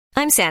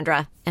I'm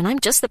Sandra, and I'm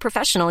just the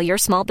professional your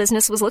small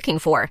business was looking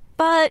for.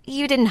 But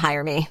you didn't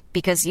hire me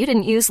because you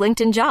didn't use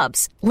LinkedIn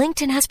Jobs.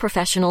 LinkedIn has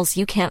professionals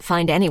you can't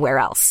find anywhere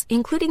else,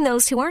 including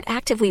those who aren't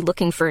actively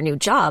looking for a new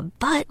job,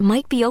 but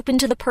might be open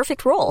to the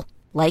perfect role,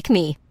 like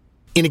me.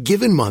 In a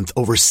given month,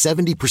 over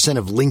 70%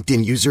 of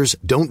LinkedIn users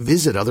don't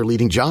visit other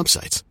leading job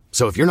sites.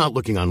 So if you're not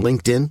looking on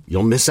LinkedIn,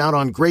 you'll miss out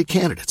on great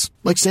candidates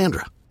like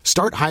Sandra.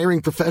 Start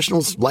hiring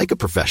professionals like a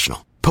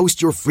professional.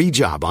 Post your free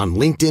job on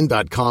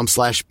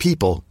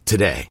linkedin.com/people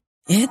today.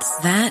 It's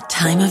that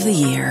time of the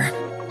year.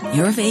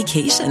 Your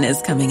vacation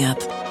is coming up.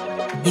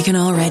 You can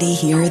already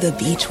hear the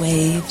beach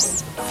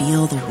waves,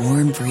 feel the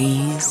warm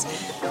breeze,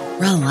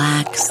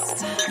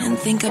 relax, and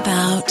think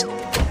about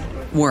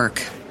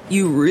work.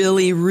 You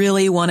really,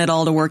 really want it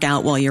all to work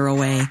out while you're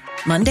away.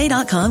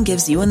 Monday.com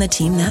gives you and the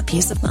team that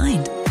peace of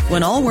mind.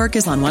 When all work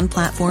is on one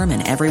platform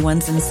and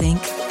everyone's in sync,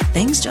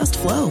 things just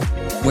flow.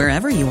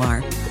 Wherever you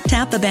are,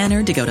 tap the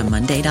banner to go to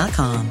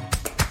Monday.com.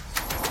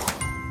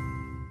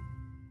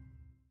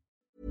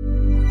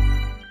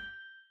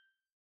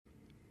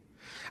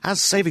 As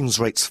savings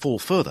rates fall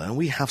further,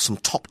 we have some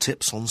top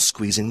tips on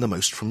squeezing the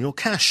most from your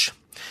cash.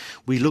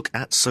 We look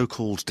at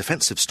so-called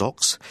defensive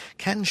stocks.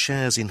 Can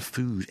shares in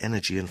food,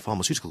 energy and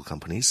pharmaceutical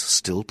companies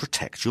still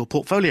protect your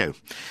portfolio?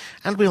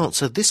 And we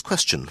answer this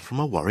question from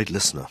a worried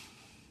listener.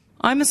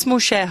 I'm a small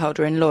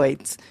shareholder in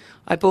Lloyds.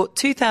 I bought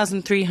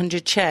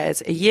 2,300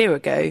 shares a year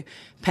ago,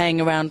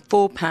 paying around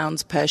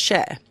 £4 per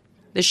share.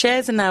 The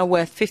shares are now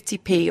worth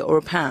 50p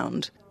or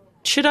 £1.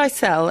 Should I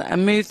sell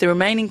and move the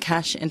remaining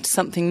cash into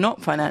something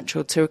not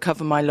financial to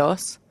recover my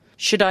loss?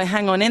 Should I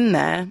hang on in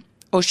there,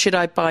 or should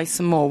I buy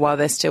some more while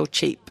they're still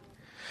cheap?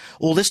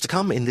 All this to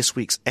come in this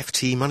week's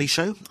FT Money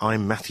Show.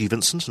 I'm Matthew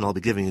Vincent, and I'll be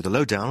giving you the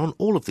lowdown on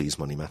all of these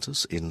money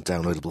matters in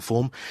downloadable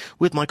form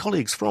with my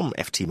colleagues from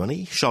FT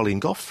Money, Charlene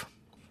Goff.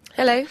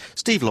 Hello.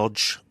 Steve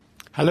Lodge.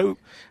 Hello.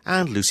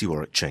 And Lucy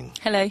Warwick-Ching.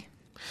 Hello.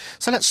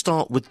 So let's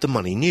start with the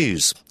money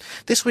news.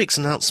 This week's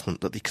announcement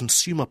that the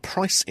Consumer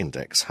Price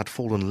Index had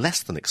fallen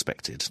less than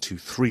expected to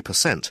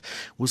 3%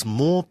 was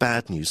more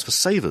bad news for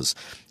savers,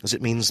 as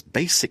it means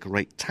basic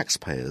rate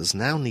taxpayers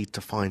now need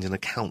to find an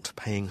account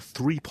paying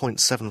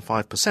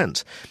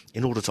 3.75%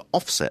 in order to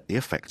offset the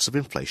effects of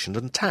inflation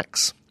and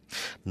tax.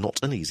 Not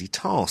an easy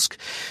task.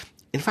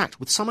 In fact,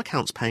 with some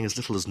accounts paying as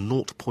little as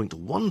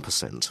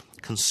 0.1%,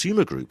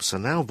 consumer groups are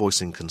now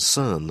voicing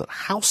concern that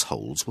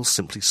households will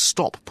simply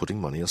stop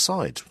putting money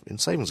aside in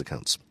savings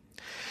accounts.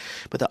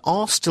 But there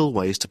are still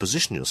ways to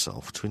position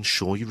yourself to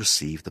ensure you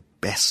receive the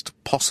best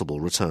possible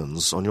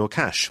returns on your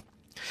cash.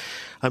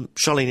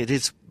 Charlene, it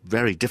is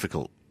very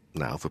difficult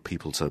now for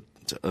people to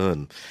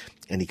earn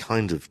any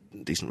kind of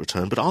decent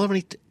return, but are there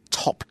any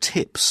top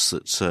tips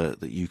that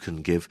you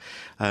can give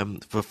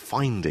for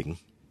finding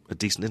a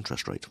decent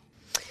interest rate?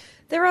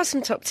 There are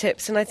some top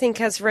tips, and I think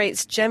as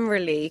rates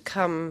generally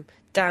come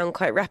down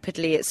quite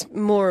rapidly, it's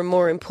more and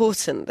more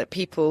important that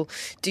people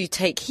do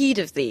take heed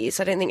of these.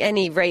 I don't think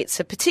any rates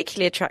are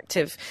particularly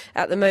attractive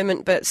at the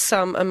moment, but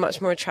some are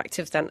much more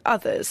attractive than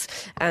others.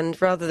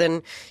 And rather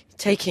than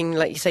taking,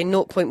 like you say,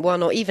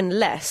 0.1 or even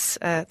less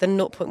than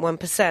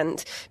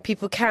 0.1%,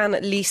 people can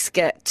at least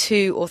get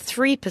 2 or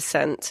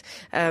 3%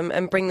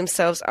 and bring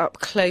themselves up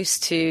close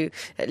to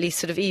at least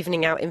sort of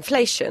evening out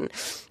inflation.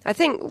 I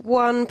think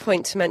one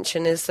point to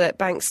mention is that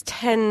banks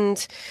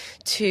tend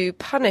to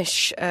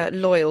punish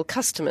loyal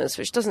customers,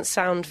 which doesn't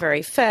sound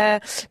very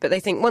fair, but they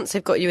think once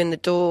they've got you in the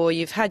door,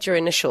 you've had your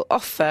initial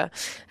offer,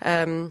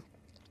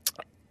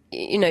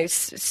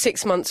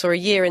 6 months or a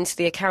year into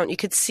the account, you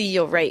could see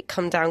your rate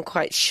come down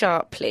quite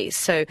sharply.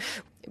 So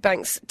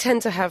banks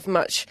tend to have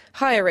much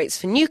higher rates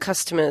for new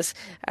customers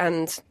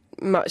and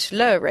much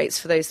lower rates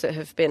for those that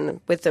have been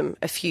with them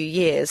a few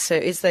years. So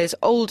it's those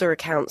older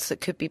accounts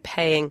that could be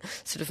paying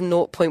sort of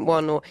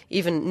 0.1 or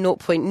even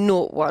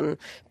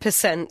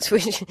 0.01%,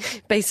 which is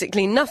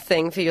basically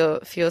nothing for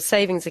your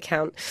savings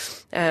account.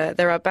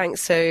 There are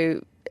banks,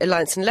 so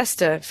Alliance and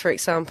Leicester, for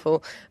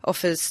example,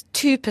 offers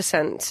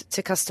 2%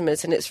 to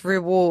customers in its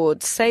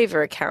reward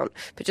saver account,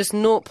 but just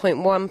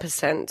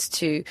 0.1%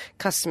 to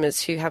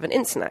customers who have an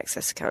instant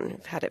access account and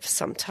have had it for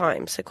some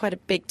time. So quite a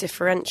big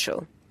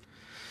differential.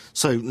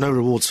 So no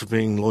rewards for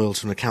being loyal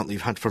to an account that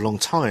you've had for a long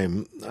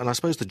time. And I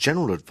suppose the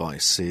general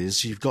advice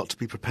is you've got to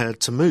be prepared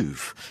to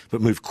move,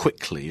 but move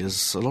quickly,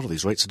 as a lot of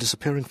these rates are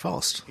disappearing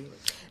fast.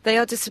 They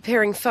are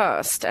disappearing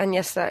fast, and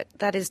yes,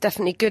 that is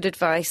definitely good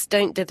advice.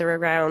 Don't dither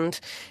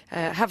around.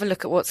 Have a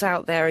look at what's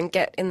out there and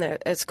get in there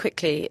as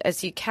quickly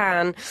as you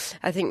can.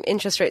 I think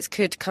interest rates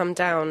could come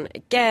down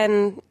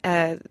again,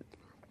 down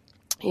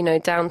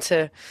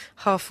to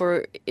 0.5%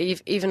 or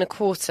even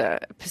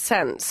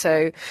 0.25%.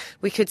 So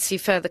we could see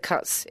further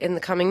cuts in the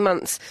coming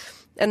months.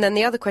 And then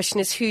the other question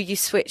is who you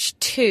switch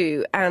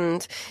to,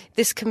 and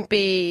this can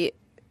be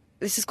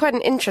this is quite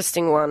an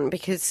interesting one,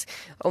 because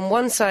on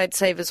one side,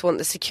 savers want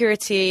the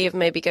security of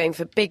maybe going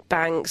for big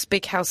banks,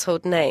 big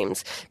household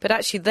names, but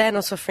actually they're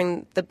not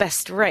offering the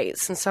best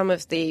rates, and some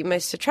of the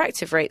most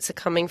attractive rates are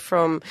coming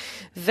from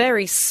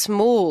very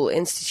small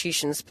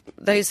institutions,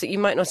 those that you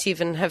might not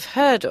even have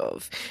heard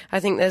of. I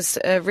think there's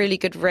a really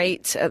good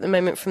rate at the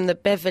moment from the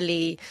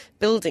Beverley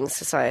Building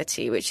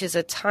Society, which is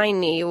a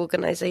tiny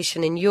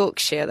organisation in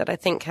Yorkshire that I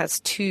think has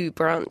 2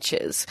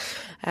 branches.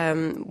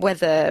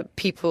 Whether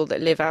people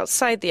that live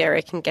outside the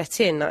area can get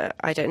in,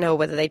 I don't know,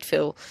 whether they'd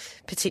feel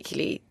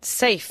particularly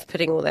safe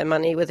putting all their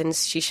money with an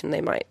institution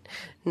they might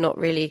not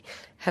really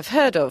have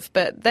heard of.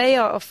 But they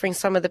are offering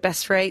some of the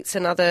best rates,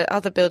 and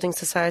other building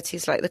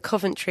societies like the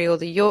Coventry or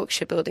the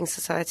Yorkshire Building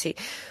Society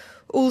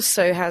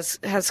also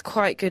has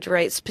quite good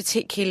rates,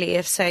 particularly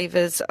if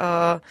savers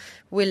are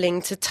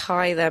willing to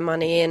tie their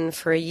money in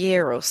for a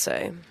year or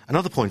so.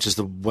 Another point is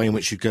the way in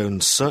which you go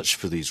and search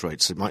for these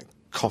rates. It might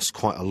cost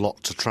quite a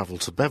lot to travel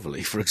to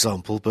Beverley, for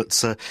example,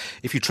 but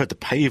if you tread the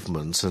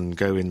pavement and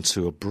go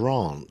into a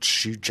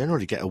branch, you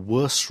generally get a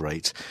worse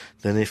rate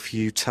than if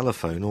you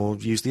telephone or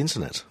use the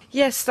internet.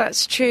 Yes,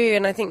 that's true,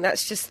 and I think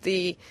that's just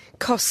the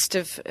cost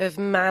of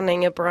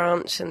manning a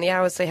branch and the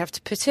hours they have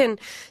to put in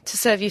to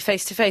serve you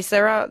face to face.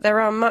 There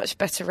are much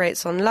better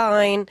rates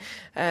online,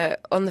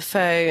 on the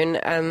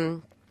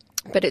phone,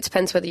 but it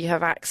depends whether you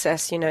have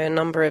access. You know, a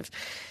number of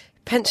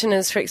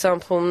pensioners, for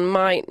example,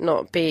 might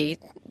not be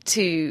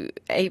too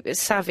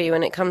savvy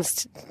when it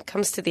comes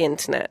to the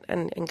internet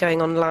and going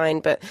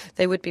online, but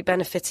they would be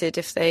benefited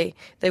if they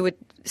would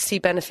see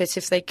benefit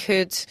if they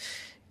could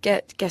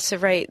get a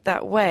rate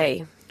that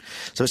way.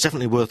 So it's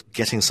definitely worth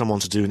getting someone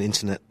to do an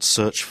internet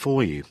search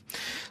for you.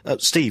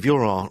 Steve,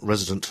 you're our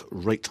resident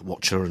rate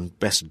watcher and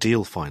best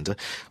deal finder.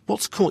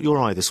 What's caught your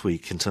eye this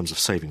week in terms of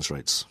savings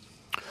rates?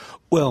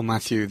 Well,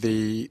 Matthew,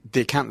 the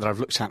account that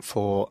I've looked at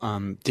for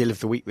Deal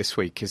of the Week this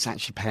week is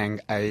actually paying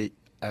a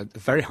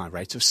very high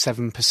rate of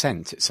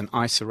 7%. It's an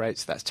ISA rate,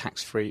 so that's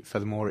tax-free.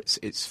 Furthermore,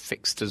 it's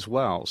fixed as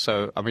well.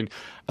 So, I mean,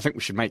 I think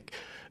we should make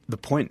the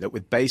point that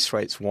with base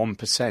rates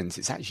 1%,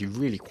 it's actually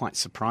really quite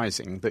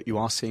surprising that you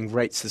are seeing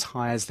rates as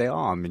high as they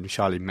are. I mean,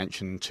 Charlie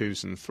mentioned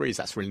 2s and 3s.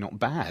 That's really not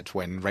bad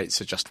when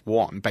rates are just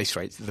 1.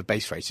 The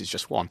base rate is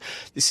just 1.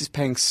 This is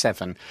paying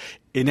 7.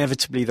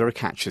 Inevitably, there are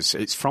catches.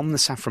 It's from the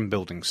Saffron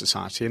Building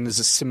Society, and there's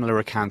a similar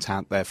account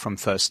out there from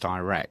First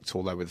Direct,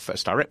 although with the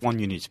First Direct one,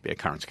 you need to be a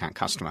current account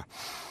customer.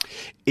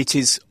 It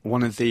is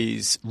one of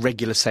these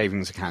regular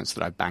savings accounts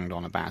that I've banged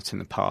on about in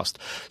the past.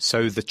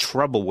 So the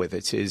trouble with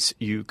it is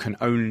you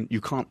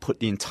can't put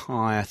the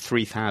entire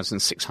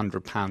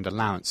 £3,600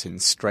 allowance in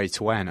straight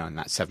away and earn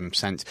that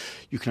 7%.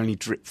 You can only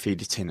drip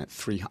feed it in at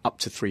up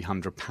to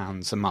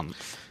 £300 a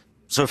month.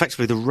 So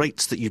effectively, the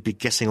rates that you'd be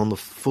getting on the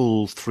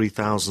full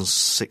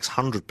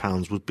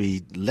 £3,600 would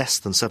be less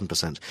than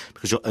 7%,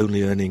 because you're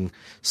only earning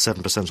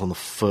 7% on the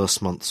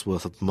first month's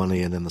worth of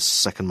money and then the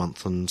second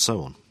month and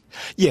so on.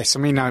 Yes, I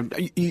mean,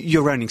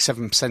 you're earning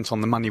 7%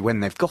 on the money when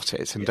they've got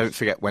it, and don't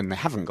forget when they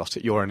haven't got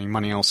it, you're earning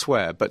money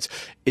elsewhere. But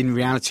in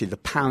reality, the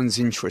pounds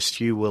interest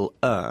you will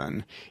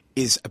earn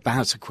is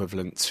about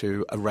equivalent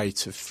to a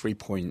rate of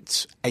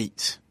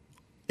 3.8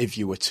 if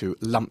you were to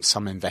lump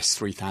sum invest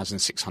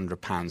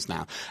 £3,600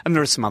 now. And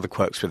there are some other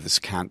quirks with this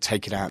account.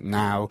 Take it out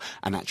now,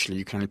 and actually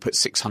you can only put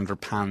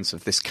 £600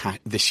 of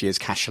this year's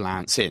cash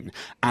allowance in,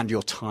 and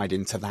you're tied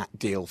into that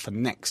deal for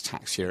next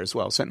tax year as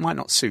well. So it might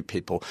not suit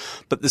people.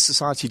 But the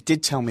Society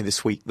did tell me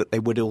this week that they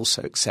would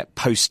also accept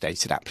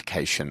post-dated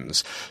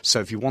applications. So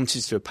if you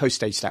wanted to do a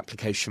post-dated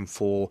application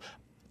for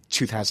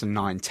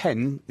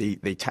 2009-10,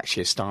 the tax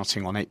year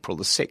starting on April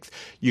the 6th,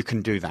 you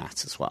can do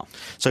that as well.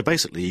 So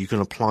basically, you can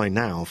apply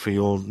now for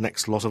your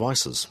next lot of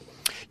ISAs.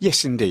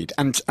 Yes, indeed.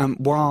 And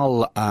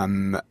while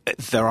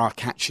there are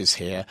catches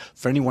here,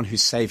 for anyone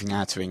who's saving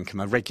out of income,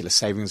 a regular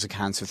savings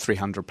account of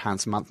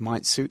 £300 a month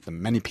might suit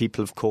them. Many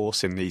people, of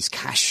course, in these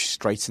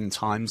cash-straitened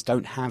times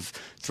don't have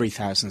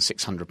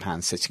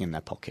 £3,600 sitting in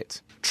their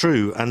pocket.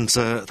 True, and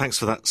thanks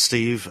for that,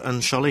 Steve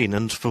and Charlene.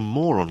 And for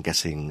more on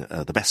getting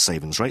the best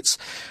savings rates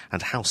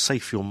and how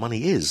safe your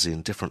money is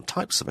in different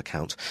types of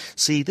account,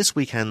 see this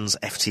weekend's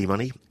FT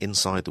Money,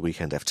 Inside the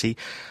Weekend FT,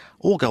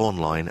 or go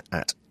online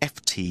at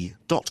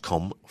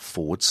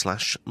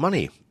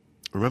ft.com/money.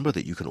 Remember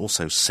that you can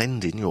also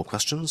send in your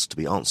questions to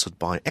be answered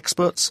by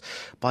experts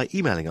by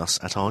emailing us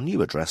at our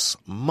new address,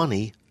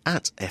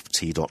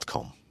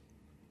 money@ft.com.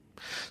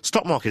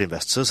 Stock market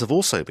investors have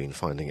also been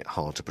finding it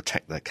hard to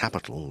protect their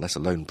capital, let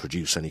alone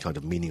produce any kind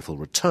of meaningful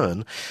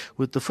return,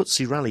 with the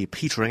FTSE rally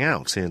petering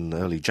out in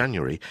early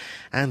January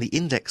and the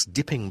index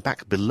dipping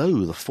back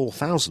below the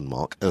 4,000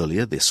 mark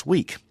earlier this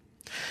week.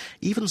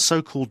 Even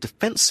so-called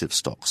defensive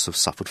stocks have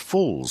suffered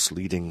falls,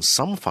 leading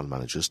some fund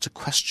managers to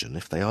question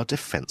if they are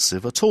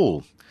defensive at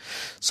all.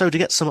 So to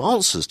get some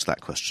answers to that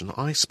question,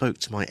 I spoke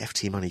to my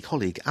FT Money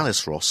colleague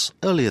Alice Ross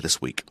earlier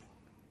this week.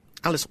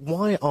 Alice,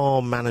 why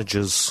are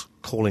managers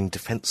calling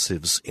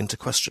defensives into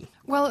question?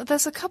 Well,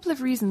 there's a couple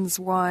of reasons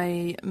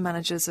why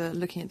managers are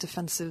looking at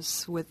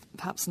defensives with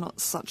perhaps not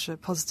such a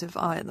positive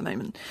eye at the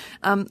moment.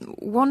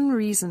 One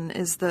reason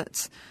is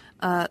that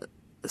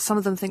Some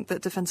of them think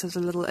that defensives are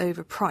a little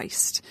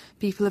overpriced.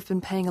 People have been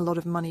paying a lot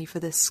of money for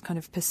this kind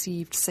of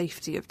perceived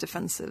safety of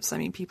defensives. I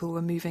mean, people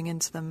were moving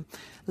into them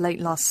late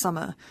last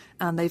summer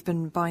and they've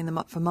been buying them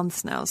up for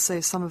months now.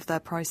 So some of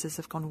their prices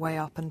have gone way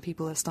up and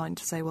people are starting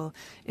to say, well,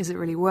 is it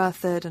really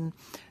worth it? And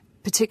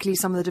particularly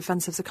some of the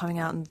defensives are coming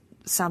out and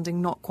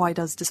sounding not quite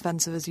as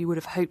defensive as you would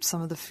have hoped.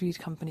 Some of the food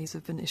companies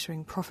have been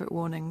issuing profit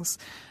warnings,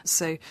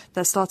 so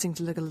they're starting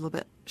to look a little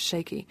bit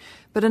shaky.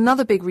 But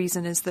another big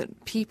reason is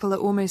that people are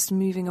almost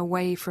moving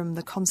away from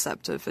the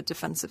concept of a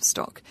defensive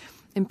stock.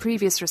 In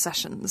previous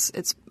recessions,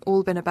 it's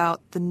all been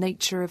about the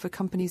nature of a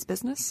company's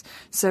business.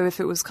 So if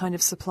it was kind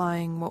of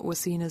supplying what were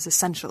seen as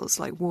essentials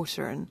like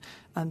water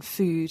and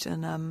food,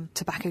 and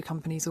tobacco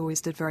companies always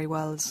did very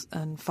well,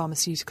 and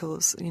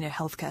pharmaceuticals,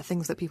 healthcare,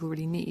 things that people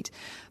really need.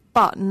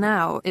 But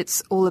now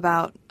it's all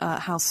about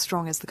how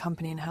strong is the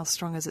company and how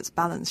strong is its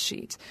balance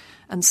sheet.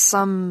 And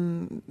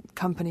some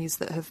companies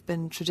that have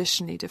been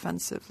traditionally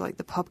defensive, like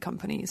the pub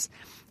companies,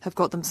 have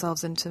got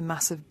themselves into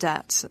massive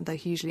debt. They're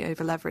hugely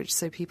over-leveraged,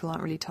 so people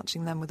aren't really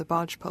touching them with a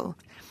barge pole.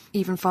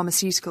 Even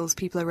pharmaceuticals,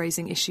 people are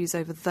raising issues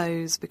over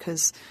those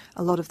because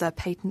a lot of their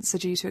patents are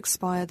due to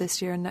expire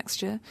this year and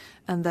next year,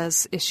 and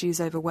there's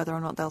issues over whether or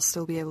not they'll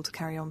still be able to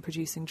carry on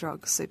producing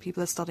drugs. So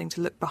people are starting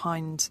to look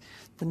behind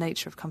the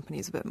nature of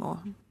companies a bit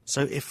more.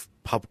 So if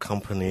pub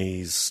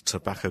companies,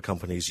 tobacco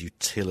companies,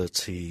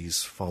 utilities,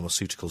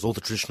 pharmaceuticals, all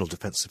the traditional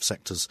defensive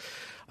sectors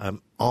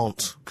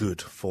aren't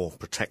good for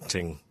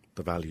protecting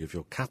the value of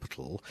your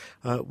capital,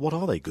 what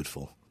are they good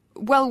for?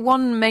 Well,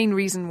 one main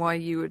reason why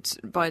you would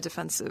buy a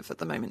defensive at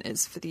the moment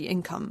is for the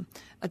income.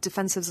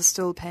 Defensives are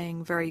still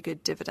paying very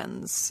good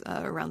dividends,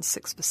 around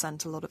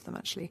 6%, a lot of them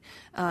actually.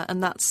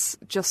 And that's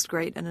just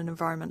great in an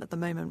environment at the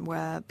moment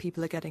where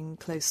people are getting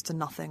close to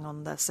nothing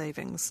on their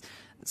savings.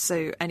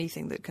 So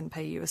anything that can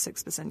pay you a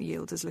 6%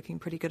 yield is looking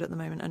pretty good at the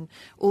moment. And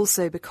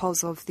also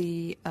because of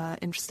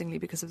interestingly,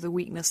 because of the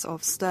weakness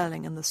of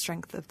sterling and the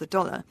strength of the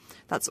dollar,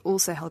 that's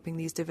also helping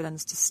these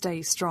dividends to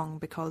stay strong,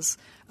 because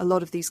a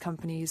lot of these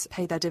companies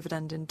pay their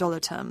dividend in dollar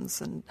terms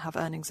and have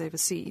earnings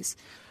overseas.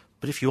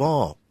 But if you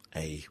are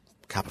a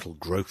capital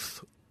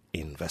growth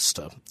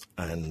investor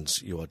and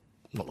you are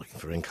not looking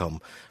for income,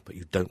 but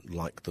you don't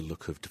like the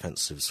look of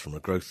defensives from a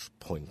growth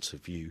point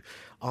of view,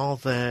 are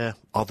there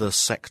other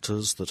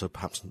sectors that are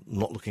perhaps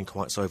not looking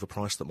quite so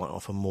overpriced that might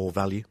offer more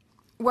value?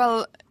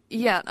 Well,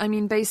 yeah, I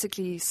mean,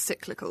 basically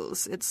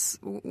cyclicals. It's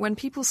when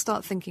people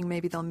start thinking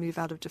maybe they'll move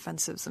out of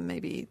defensives and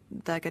maybe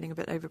they're getting a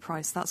bit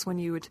overpriced, that's when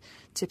you would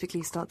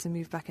typically start to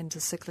move back into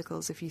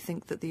cyclicals if you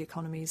think that the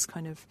economy's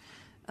kind of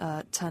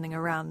turning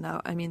around.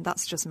 Now, I mean,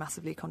 that's just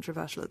massively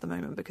controversial at the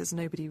moment because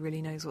nobody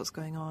really knows what's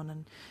going on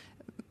and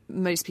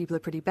most people are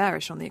pretty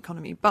bearish on the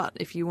economy. But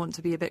if you want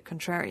to be a bit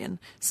contrarian,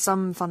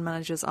 some fund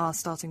managers are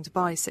starting to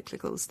buy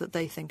cyclicals that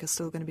they think are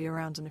still going to be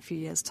around in a few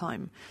years'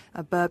 time.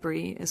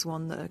 Burberry is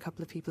one that a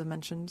couple of people have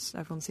mentioned.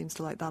 Everyone seems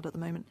to like that at the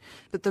moment.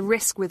 But the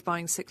risk with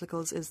buying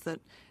cyclicals is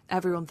that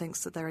everyone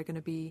thinks that there are going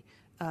to be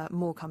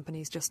more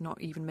companies just not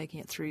even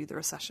making it through the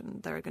recession.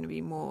 There are going to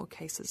be more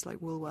cases like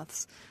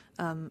Woolworths,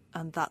 and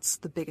that's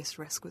the biggest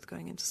risk with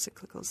going into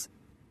cyclicals.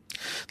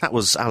 That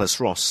was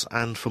Alice Ross,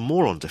 and for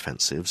more on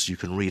defensives, you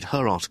can read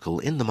her article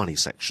in the Money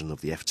section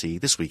of the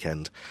FT this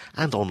weekend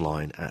and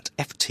online at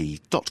ft.com/money.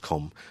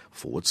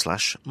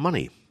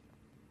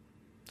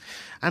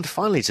 And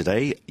finally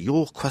today,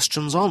 your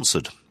questions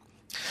answered.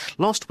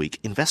 Last week,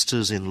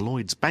 investors in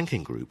Lloyds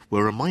Banking Group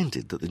were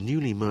reminded that the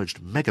newly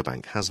merged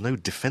Megabank has no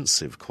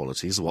defensive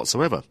qualities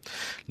whatsoever,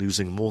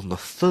 losing more than a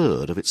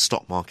third of its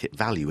stock market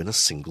value in a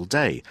single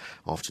day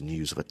after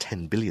news of a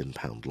 £10 billion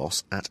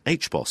loss at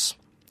HBOS.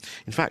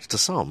 In fact, to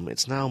some,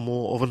 it's now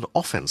more of an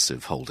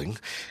offensive holding,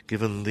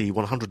 given the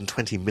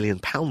 £120 million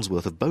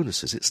worth of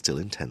bonuses it still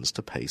intends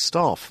to pay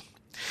staff.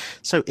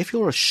 So if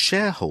you're a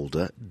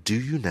shareholder, do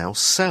you now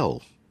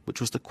sell? Which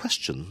was the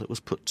question that was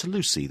put to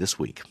Lucy this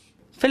week.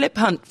 Philip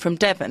Hunt from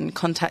Devon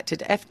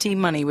contacted FT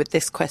Money with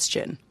this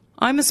question.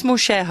 I'm a small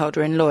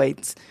shareholder in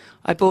Lloyds.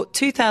 I bought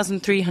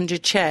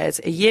 2,300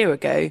 shares a year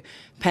ago,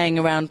 paying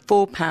around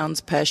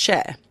 £4 per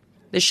share.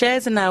 The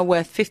shares are now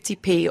worth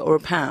 50p or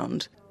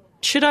 £1.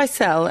 Should I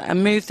sell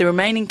and move the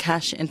remaining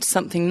cash into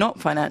something not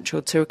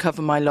financial to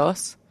recover my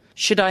loss?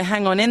 Should I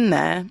hang on in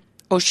there,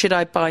 or should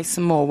I buy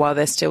some more while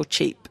they're still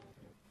cheap?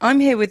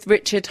 I'm here with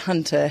Richard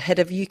Hunter, Head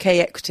of UK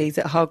Equities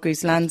at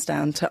Hargreaves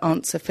Lansdown, to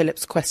answer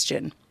Philip's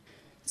question.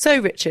 So,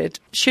 Richard,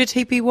 should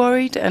he be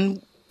worried,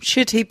 and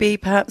should he be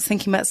perhaps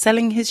thinking about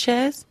selling his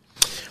shares?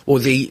 Well,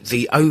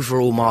 the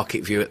overall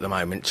market view at the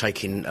moment,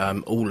 taking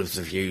all of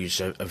the views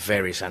of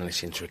various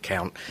analysts into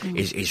account,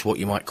 is what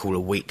you might call a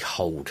weak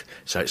hold.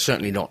 So it's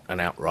certainly not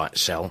an outright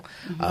sell.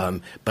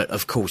 But,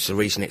 of course, the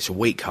reason it's a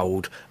weak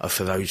hold are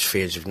for those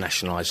fears of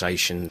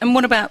nationalisation. And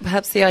what about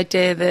perhaps the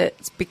idea that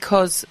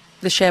because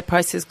the share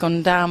price has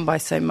gone down by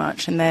so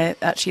much and they're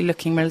actually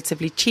looking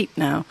relatively cheap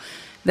now,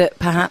 that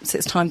perhaps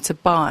it's time to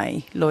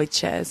buy Lloyds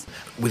shares?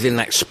 Within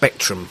that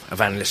spectrum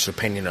of analysts'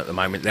 opinion at the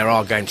moment, there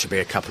are going to be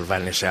a couple of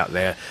analysts out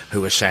there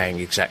who are saying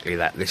exactly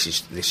that.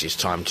 This is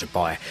time to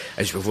buy.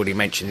 As we've already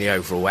mentioned, the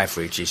overall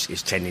average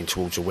is tending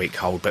towards a weak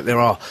hold, but there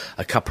are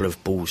a couple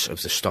of bulls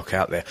of the stock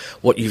out there.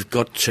 What you've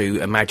got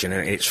to imagine,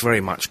 and it's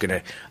very much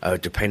going to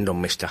depend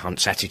on Mr.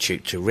 Hunt's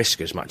attitude to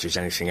risk as much as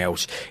anything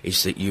else,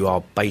 is that you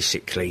are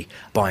basically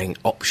buying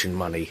option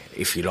money,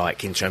 if you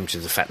like, in terms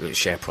of the fact that the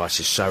share price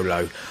is so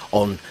low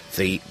on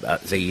the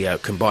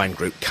combined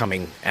group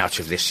coming out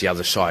of this the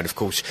other side. Of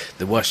course,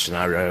 the worst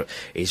scenario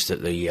is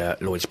that the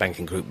Lloyds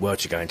Banking Group were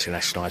to go into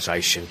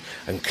nationalisation,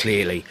 and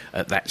clearly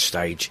at that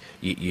stage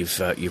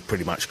you're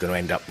pretty much going to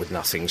end up with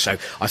nothing. So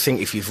I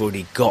think if you've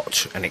already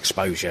got an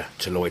exposure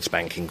to Lloyds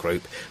Banking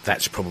Group,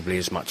 that's probably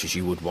as much as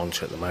you would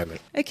want at the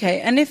moment.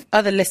 OK, and if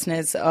other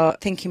listeners are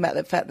thinking about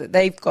the fact that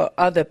they've got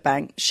other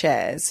bank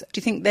shares, do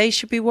you think they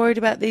should be worried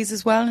about these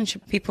as well, and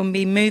should people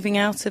be moving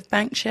out of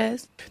bank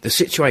shares? The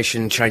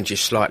situation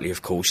changes slightly,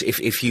 of course.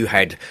 If you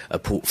had a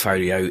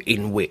portfolio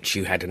in which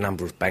you had a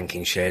number of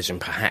banking shares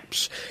and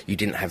perhaps you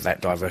didn't have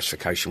that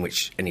diversification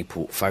which any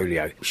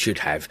portfolio should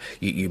have,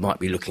 you might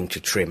be looking to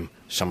trim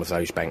some of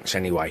those banks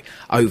anyway.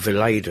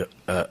 Overlaid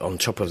on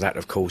top of that,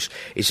 of course,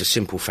 is a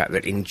simple fact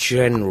that in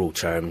general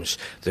terms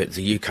that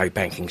the UK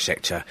banking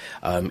sector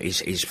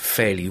is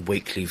fairly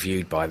weakly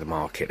viewed by the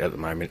market at the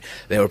moment.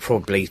 There are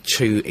probably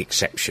two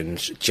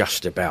exceptions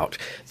just about.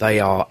 They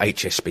are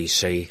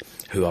HSBC,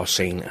 who are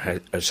seen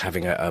as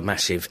having a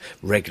massive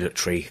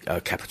regulatory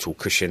capital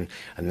cushion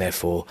and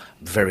therefore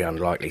very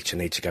unlikely to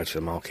need to go to the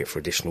market for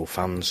additional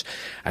funds.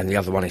 And the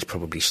other one is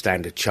probably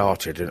Standard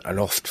Chartered, an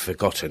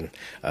oft-forgotten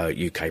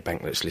UK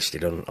bank that's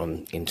listed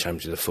on in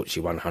terms of the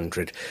FTSE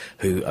 100,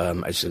 who,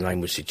 as the name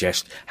would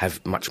suggest,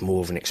 have much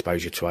more of an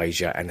exposure to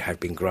Asia and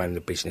have been growing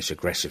the business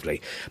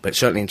aggressively. But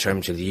certainly in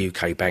terms of the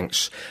UK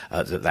banks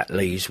that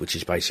leaves, which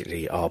is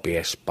basically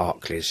RBS,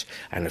 Barclays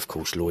and, of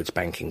course, Lloyds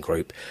Banking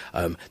Group,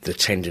 the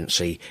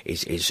tendency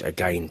is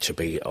again to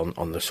be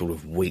on the sort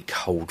of weak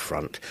hold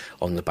front,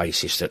 on the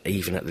basis that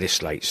even at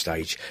this late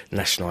stage,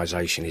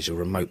 nationalisation is a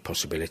remote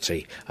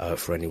possibility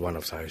for any one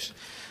of those.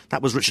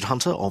 That was Richard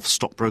Hunter of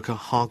stockbroker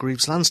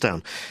Hargreaves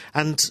Lansdown.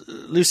 And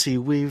Lucy,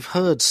 we've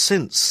heard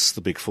since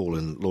the big fall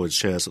in Lloyds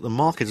shares that the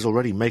market is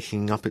already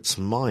making up its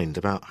mind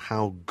about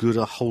how good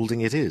a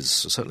holding it is,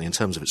 certainly in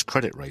terms of its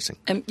credit rating.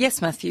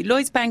 Yes, Matthew.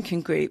 Lloyds Banking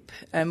Group,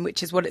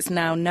 which is what it's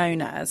now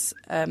known as,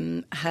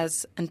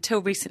 has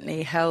until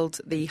recently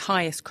held the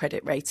highest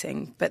credit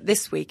rating, but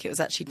this week it was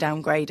actually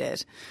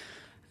downgraded.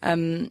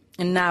 And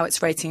now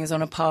its rating is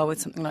on a par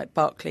with something like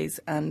Barclays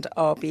and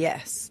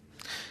RBS.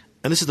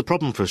 And this is the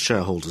problem for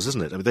shareholders,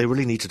 isn't it? I mean, they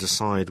really need to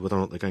decide whether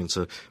or not they're going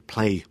to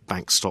play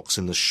bank stocks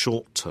in the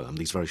short term,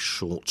 these very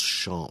short,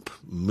 sharp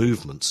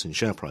movements in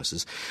share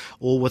prices,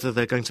 or whether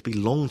they're going to be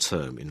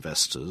long-term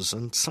investors,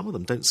 and some of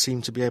them don't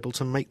seem to be able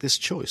to make this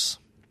choice.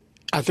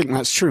 I think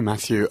that's true,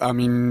 Matthew. I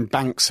mean,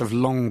 banks have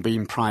long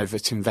been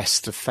private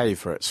investor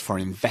favourites for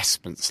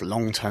investments,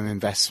 long-term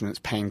investments,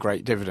 paying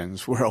great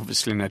dividends. We're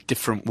obviously in a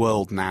different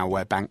world now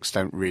where banks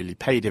don't really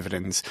pay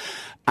dividends.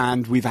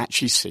 And we've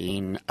actually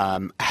seen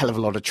a hell of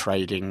a lot of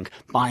trading,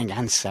 buying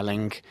and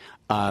selling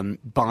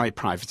by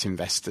private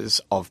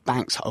investors of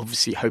banks,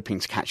 obviously hoping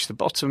to catch the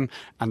bottom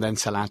and then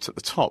sell out at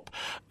the top.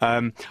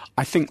 I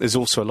think there's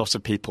also a lot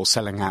of people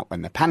selling out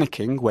when they're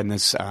panicking, when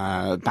there's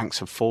banks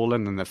have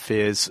fallen and the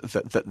fears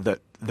that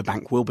the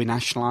bank will be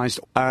nationalised.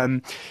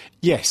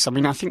 Yes, I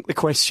mean, I think the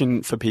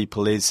question for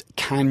people is,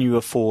 can you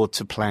afford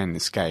to play in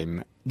this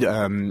game?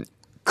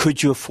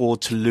 Could you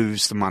afford to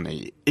lose the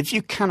money? If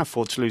you can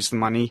afford to lose the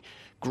money,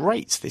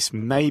 great. This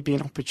may be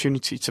an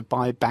opportunity to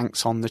buy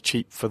banks on the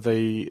cheap for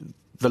the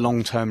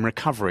long-term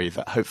recovery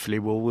that hopefully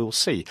we'll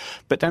see.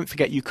 But don't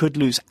forget, you could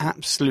lose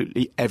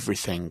absolutely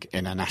everything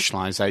in a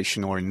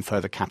nationalisation or in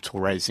further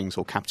capital raisings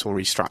or capital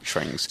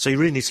restructurings. So you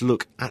really need to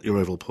look at your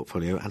overall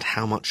portfolio and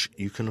how much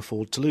you can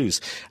afford to lose.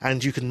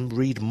 And you can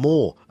read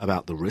more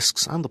about the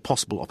risks and the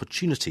possible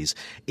opportunities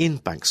in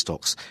bank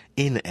stocks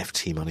in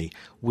FT Money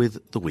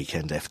with the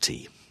Weekend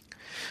FT.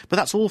 But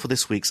that's all for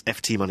this week's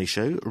FT Money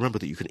Show. Remember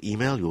that you can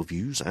email your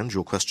views and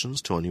your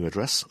questions to our new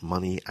address,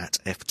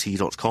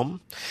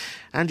 money@ft.com.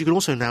 And you can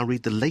also now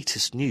read the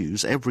latest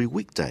news every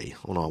weekday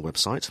on our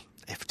website,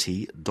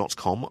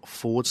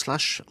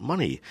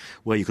 ft.com/money,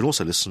 where you can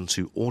also listen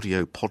to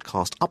audio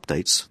podcast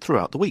updates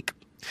throughout the week.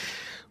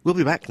 We'll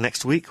be back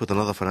next week with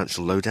another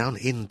financial lowdown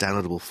in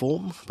downloadable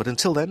form. But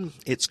until then,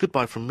 it's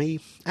goodbye from me,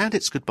 and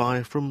it's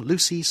goodbye from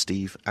Lucy,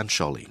 Steve and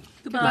Charlene.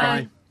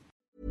 Goodbye.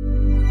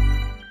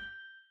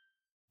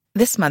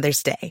 This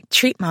Mother's Day,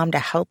 treat Mom to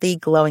healthy,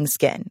 glowing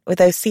skin with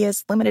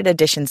Osea's limited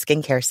edition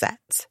skincare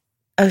sets.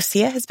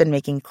 Osea has been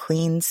making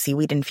clean,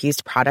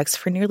 seaweed-infused products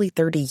for nearly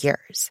 30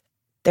 years.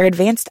 Their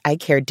advanced eye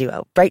care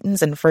duo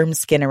brightens and firms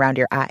skin around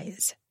your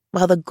eyes,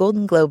 while the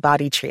Golden Glow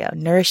Body Trio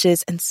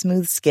nourishes and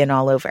smooths skin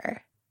all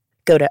over.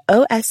 Go to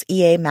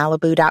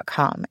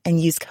OSEAMalibu.com and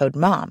use code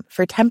MOM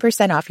for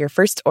 10% off your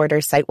first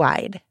order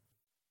site-wide.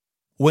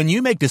 When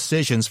you make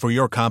decisions for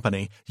your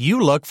company,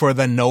 you look for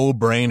the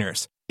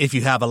no-brainers. If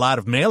you have a lot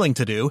of mailing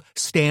to do,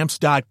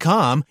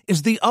 Stamps.com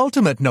is the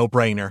ultimate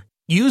no-brainer.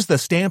 Use the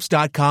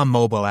Stamps.com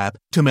mobile app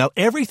to mail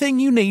everything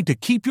you need to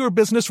keep your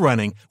business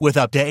running with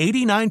up to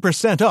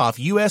 89% off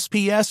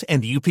USPS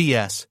and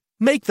UPS.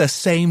 Make the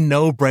same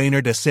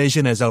no-brainer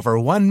decision as over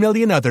 1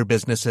 million other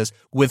businesses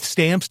with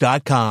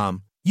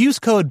Stamps.com. Use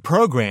code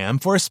PROGRAM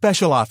for a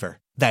special offer.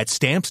 That's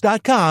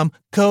Stamps.com,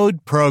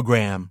 code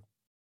PROGRAM.